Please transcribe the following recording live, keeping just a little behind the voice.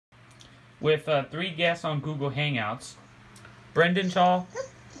with 3 guests on Google Hangouts. Brendan Chau,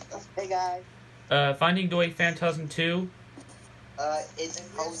 Hey guys. Finding Dory Phantasm 2. It's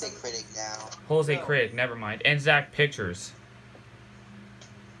Jose Critic now. Jose Critic, never mind. And Zack Pictures.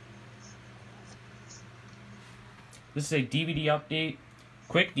 This is a DVD update,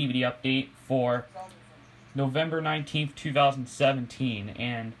 quick DVD update for November 19th, 2017.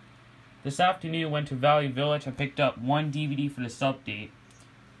 And this afternoon I went to Valley Village. I picked up 1 DVD for this update.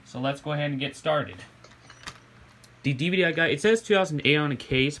 So let's go ahead and get started. The DVD I got, it says 2008 on the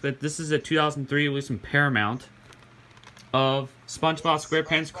case, but this is a 2003 release from Paramount of SpongeBob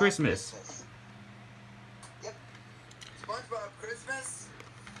SquarePants Christmas. Yep. SpongeBob Christmas?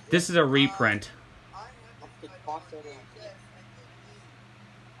 This is a reprint.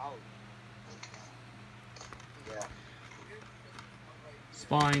 Yeah.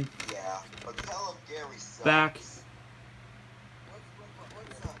 Spine. Yeah. But tell him Gary sucks. Back.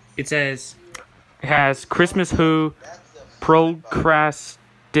 It says, it has Christmas Who,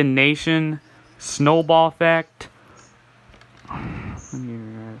 Procrastination, Snowball Effect.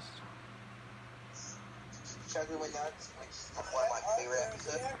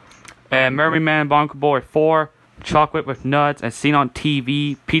 Merry Man Bonker Boy 4, Chocolate with Nuts, as seen on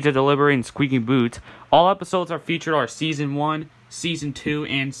TV, Pizza Delivery, and Squeaking Boots. All episodes are featured are Season 1, Season 2,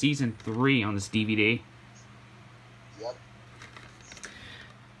 and Season 3 on this DVD. Yep.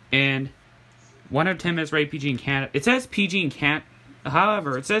 And 1 out of 10 is rated PG in Canada. It says PG in Canada.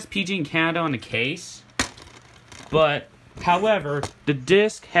 However, it says PG in Canada on the case. But, however, the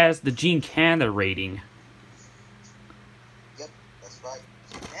disc has the G in Canada rating. Yep, that's right.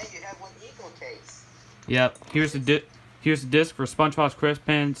 And you have one Eagle case. Yep. Here's the disc for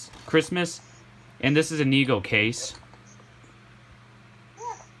SpongeBob's Christmas, and this is an Eagle case. Yeah.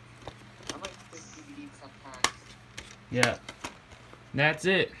 I like this DVD sometimes. Yeah. That's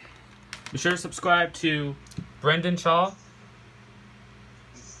it. Be sure to subscribe to Brendan Chau,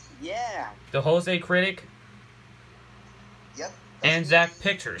 Yeah. the Jose Critic, Yep. and Zack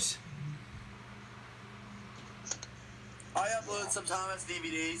Pictures. I upload sometimes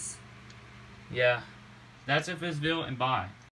DVDs. Yeah. That's it for this video, and bye.